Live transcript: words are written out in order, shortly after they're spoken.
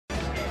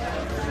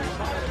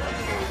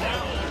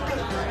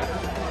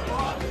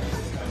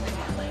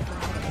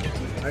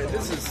Alright,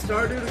 this is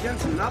StarDew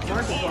against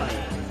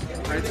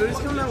NotMarkiplier. Alright, so he's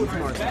coming out with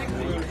Marth.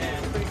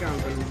 Pretty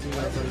confident.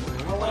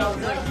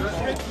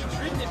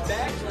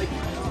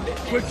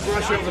 Quick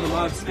brush over the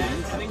mod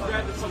skins.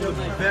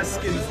 The best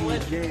skins in the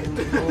game.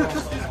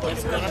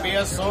 It's gonna be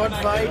a sword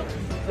fight.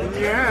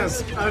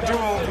 Yes, a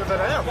duel with an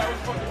F.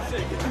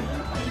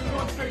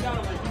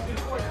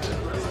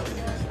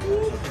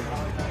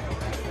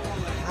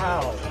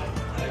 How?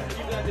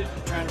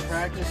 Trying to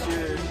practice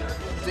your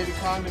Diddy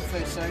Kong to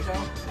play Psycho?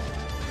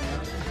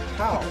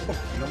 How?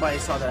 Nobody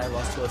saw that I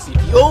lost to a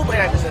CPU. Oh my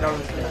god, I said I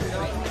was good.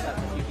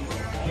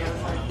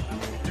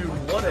 Dude,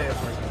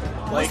 whatever.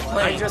 Like,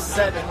 I just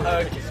said,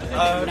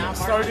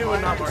 StarDew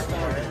and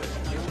NotMarkiplier.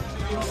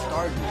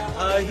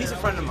 StarDew. He's a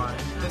friend of mine.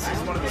 This is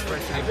one of his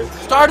friends.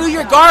 StarDew,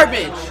 you're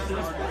garbage!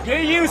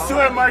 Get used to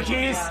it,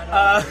 Marquise!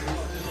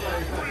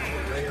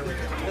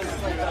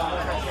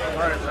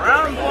 Alright,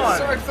 round one.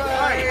 Sword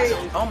fight!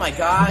 Oh my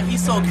god,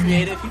 he's so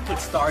creative. He put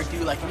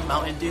StarDew like in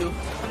Mountain Dew.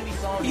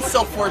 He's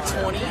so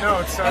 420. No,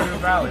 it's Stardew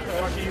Valley. What the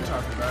fuck are you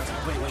talking about?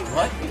 Wait,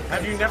 what?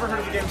 Have you never heard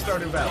of the game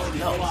Stardew Valley?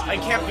 No. I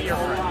can't be your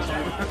friend.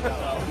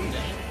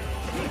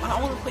 I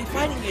want to play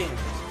fighting games.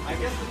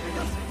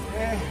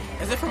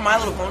 Is it from My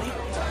Little Pony? No,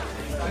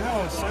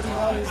 Stardew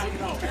Valley is...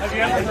 Have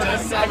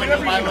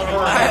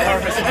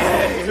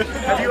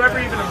you ever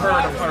even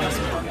heard of Harvest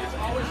Moon?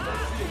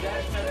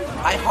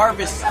 I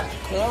harvest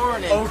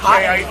corn and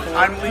Okay, cotton.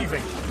 I'm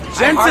leaving.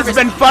 Gents, it's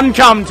been fun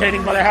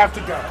commentating, but I have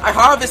to go. I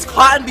harvest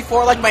cotton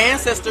before, like my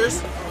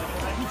ancestors.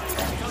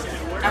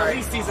 At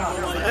least he's on.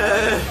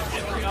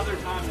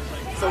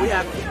 So we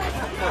have...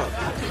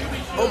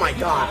 Oh my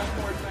god.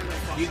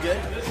 You good?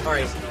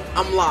 Alright,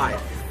 I'm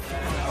live.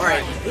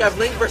 Alright, we have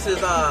Link versus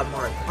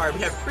Marth. Alright,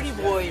 we have Pretty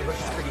Boy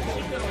versus Pretty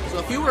Boy. So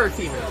if you were a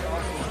female,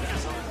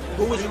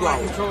 who would you go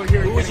with? Who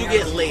would you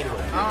get laid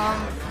with?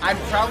 I'd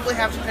probably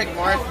have to pick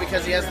Marth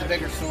because he has the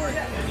bigger sword.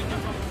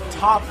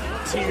 Top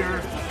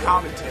tier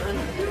commentary.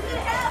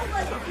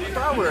 If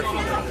I were a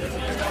female,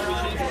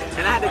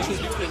 and I had to choose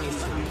between these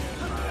two,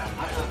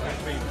 I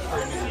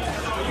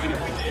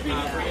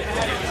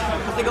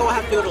think I would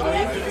have to go to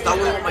Link because I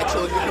wouldn't want my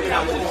children coming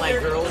out looking like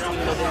girls,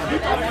 even though their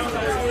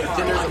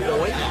gender's a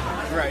boy.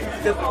 Right.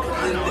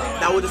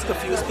 That would just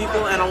confuse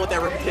people, and I don't want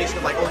that reputation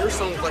of like, oh, your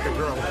son looks like a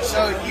girl.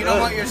 So you don't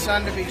want your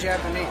son to be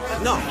Japanese?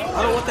 No,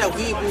 I don't want that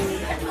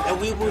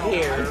weeaboo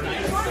hair,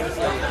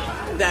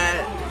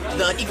 that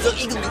the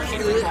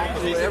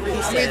whatever he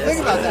I says. mean, think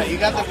about that. You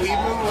got the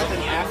weeaboo with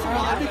an afro.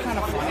 That'd be kind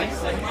of funny.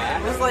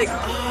 It's like,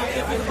 I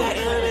can't think of that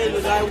anime,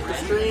 the guy with the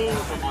string.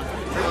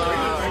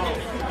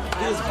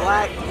 He was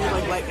black, he was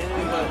like black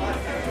anime, but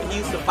he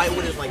used to fight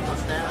with his like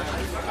mustache.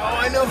 Oh,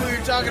 I know who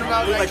you're talking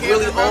about. He was like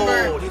really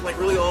old. He's like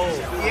really old.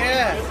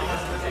 Yeah.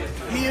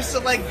 He used to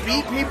like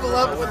beat people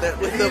up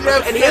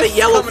and he had a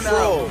yellow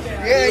fro.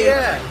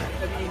 Yeah.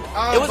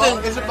 It was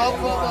is it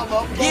Bobo?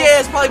 Yeah,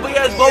 it's probably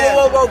it's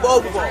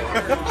Bobo.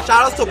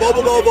 Shout outs to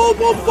Bobo.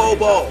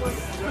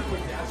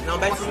 Now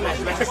back to Smash.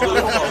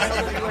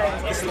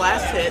 This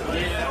last hit,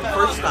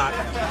 first stock.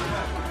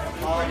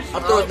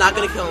 Up throw is not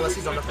gonna kill unless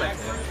he's on the front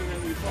end.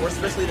 Or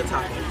especially the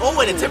top end. Oh,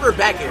 and a timber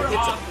back air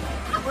hits him.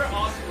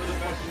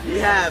 We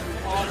have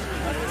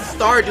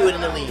StarDew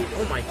in the lead.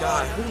 Oh my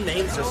god, who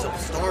names herself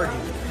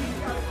StarDew?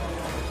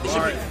 It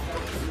should be.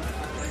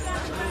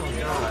 Oh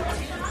god.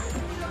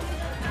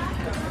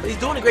 But he's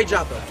doing a great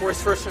job though for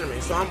his first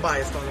tournament, so I'm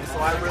biased on him. So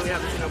I really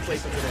haven't seen him play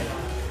for today.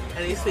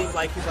 And he seems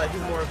like he's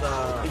more of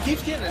the. He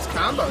keeps getting his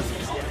combos.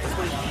 Yeah, that's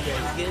what he's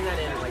getting that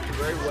in like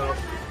very well.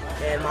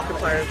 And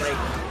Markiplier is like.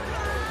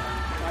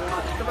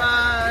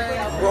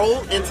 Goodbye.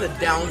 Roll into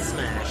down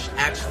smash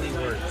actually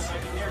works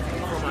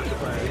for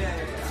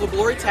Markiplier. So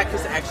glory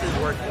tactics actually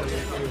work in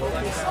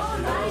locals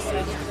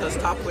because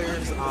top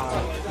players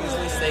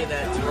usually say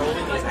that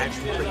rolling is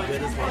actually pretty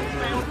good as long as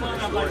you're getting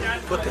punished for it.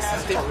 But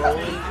consistent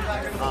rolling,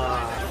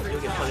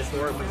 you'll get punished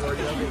for it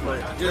majority of it. But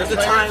there's a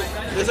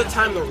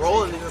time to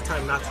roll and there's a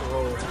time not to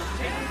roll.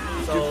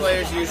 So, do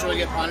players usually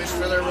get punished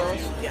for their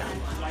rolls? Yeah.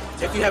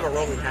 If you have a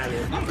rolling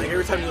habit, like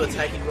every time you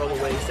attack, you roll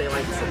away. Say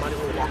like somebody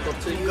will walk up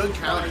to you. Good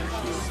counter.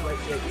 Like,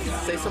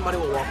 say somebody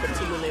will walk up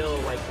to you and they'll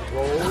like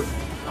roll.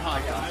 Oh,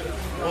 God.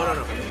 No.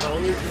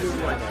 Only you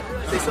like that.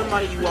 Say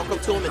somebody, you walk up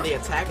to them and they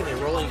attack and they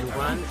roll and you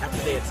run after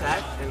they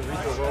attack and read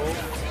the roll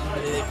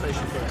and then they punish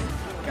you for that.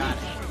 Got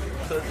it.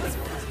 So it's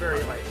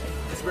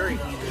very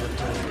easy to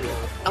play.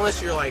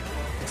 Unless you're like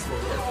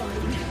explosive.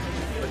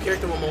 But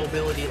character with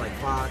mobility like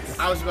Fox.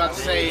 I was about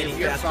to say if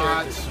you're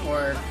Fox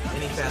or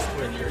any fast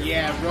character.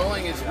 Yeah,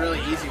 rolling is really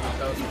easy with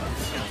those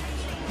ones.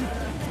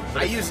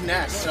 I use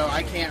Ness, so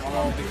I can't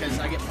roll because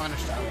I get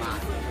punished a lot.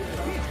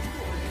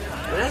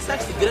 Well, that's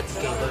actually good at this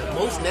game, but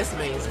most Ness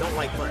mains don't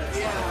like punish.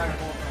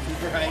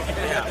 Right.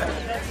 Yeah.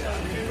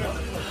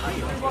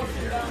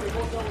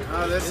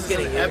 Oh, this is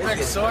an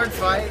epic sword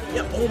fight.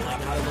 Yeah. Oh my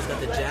god, I almost got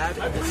the jab.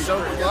 It's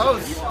so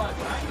close.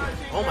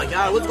 Oh my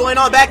god, what's going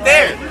on back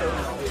there?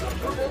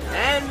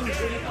 And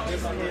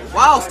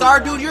wow,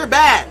 StarDew, you're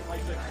bad.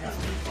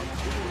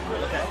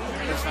 Okay,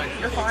 that's fine.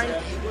 You're fine.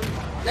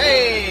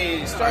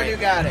 Hey, StarDew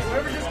got it.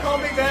 Whoever just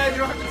called me bad, you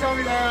don't have to tell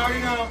me that. I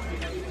already know.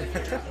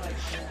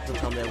 Don't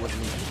tell me that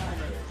wasn't me.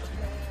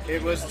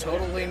 It was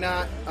totally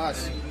not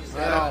us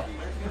at all.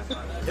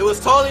 It was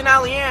totally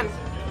not Leanne.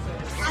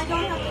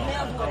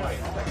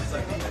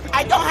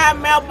 I don't have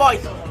male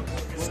voice.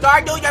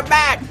 StarDew, you're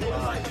back.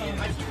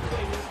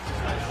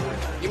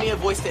 Give me a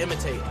voice to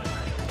imitate.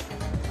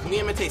 Let me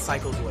imitate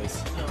Psycho's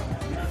voice.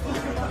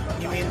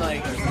 You mean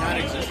like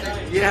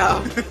non-existent?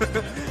 Yeah.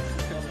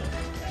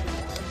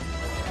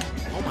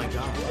 Oh my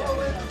god.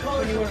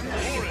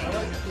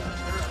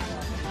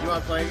 You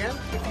want to play again?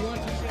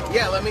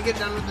 Yeah, let me get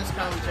done with this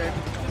commentary.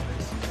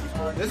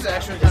 This is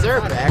actually Is there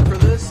a bag for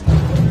this?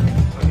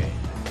 Okay.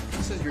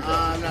 This is your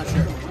I'm not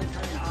sure.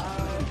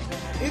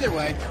 Either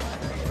way,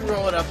 if you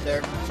roll it up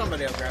there,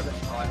 somebody will grab it.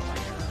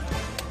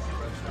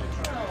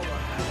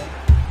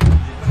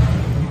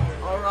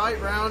 Alright,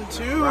 round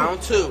 2.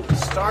 Round 2.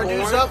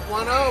 StarDew's Corrin up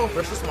 1-0.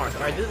 versus Marth.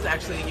 Alright, this is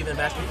actually even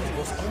better because it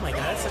goes, oh my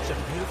god, that's such a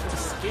beautiful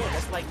skin.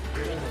 That's like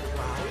you're in the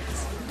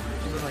clouds.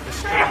 There's like a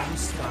straight blue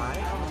sky.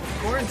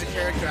 Corrin's a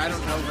character I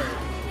don't know very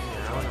well.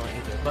 Yeah, I don't know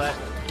either. But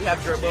you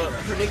have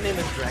her nickname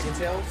is Dragon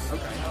Tails.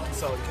 Okay.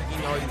 So you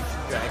know you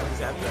dragons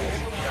have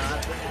dragons.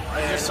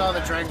 I just saw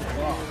the Dragon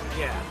Claw.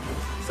 Yeah.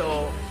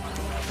 So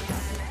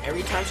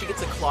every time she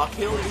gets a claw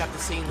kill, you have to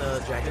sing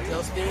the Dragon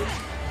Tails theme.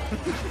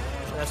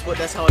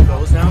 That's how it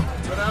goes now.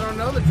 But I don't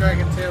know the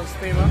Dragon Tales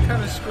theme. I'm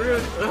kind of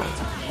screwed.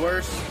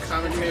 Worst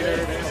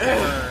commentator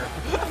ever.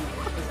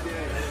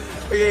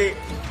 Okay.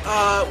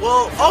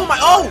 Well.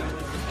 Oh!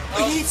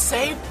 He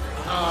saved.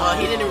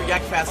 He didn't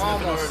react fast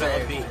enough in order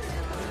to beat.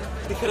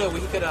 He could have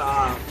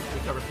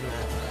recovered from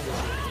that.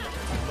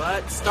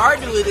 But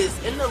StarDew is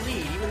in the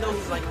lead, even though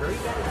he's like very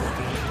bad at this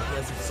game. He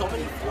has so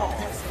many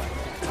flaws.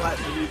 But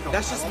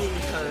that's just me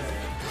because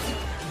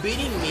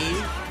beating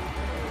me,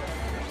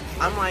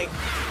 I'm like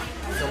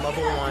the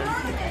level 1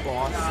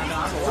 boss.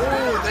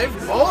 Oh, they've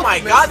both Oh my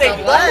missed god, they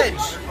the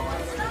ledge.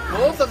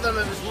 Both of them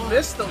have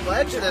missed the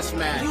ledge this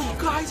match. You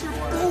guys are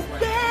both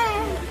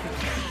bad.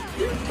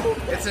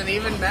 It's an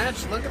even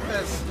match. Look at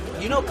this.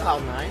 You know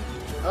Cloud9?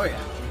 Oh yeah.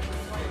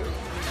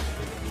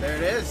 There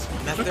it is.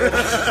 That's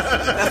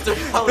their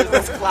colors.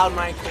 That's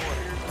Cloud9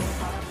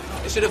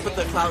 Corrin. They should have put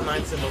the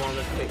Cloud9 symbol on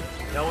this pic.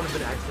 That would have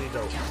been actually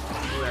dope.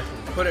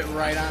 Put it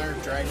right on her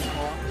Dragon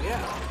Claw.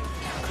 Yeah.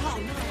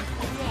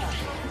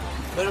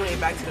 But anyway,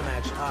 back to the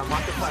match.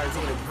 Markiplier is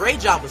doing a great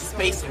job with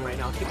spacing right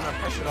now, keeping her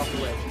pressured off the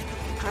ledge.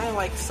 Kind of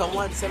like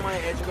somewhat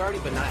semi-edge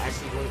guarding, but not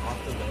actually going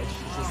off the ledge.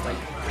 She's just like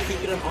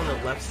keeping him on the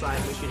left side,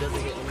 which she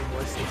doesn't get any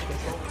more stage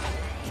control.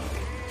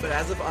 But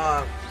as of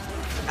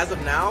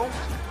now,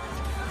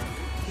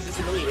 he's just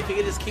in the lead. If he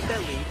could just keep that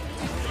lead,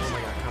 oh my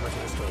god, how much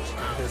of this coach?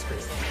 Look at this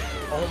Chris.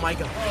 Oh my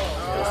god.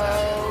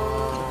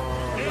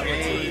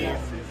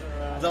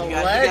 The He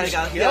ledge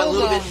got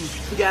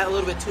a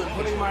little bit too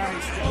impatient.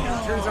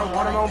 Turns out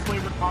watermelon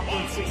flavored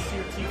popcorn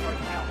 6-tier teeth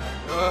right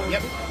now.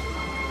 Yep.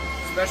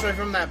 Especially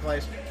from that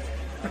place.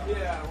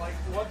 Yeah, like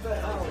what the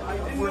hell? I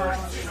didn't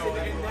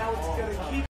know.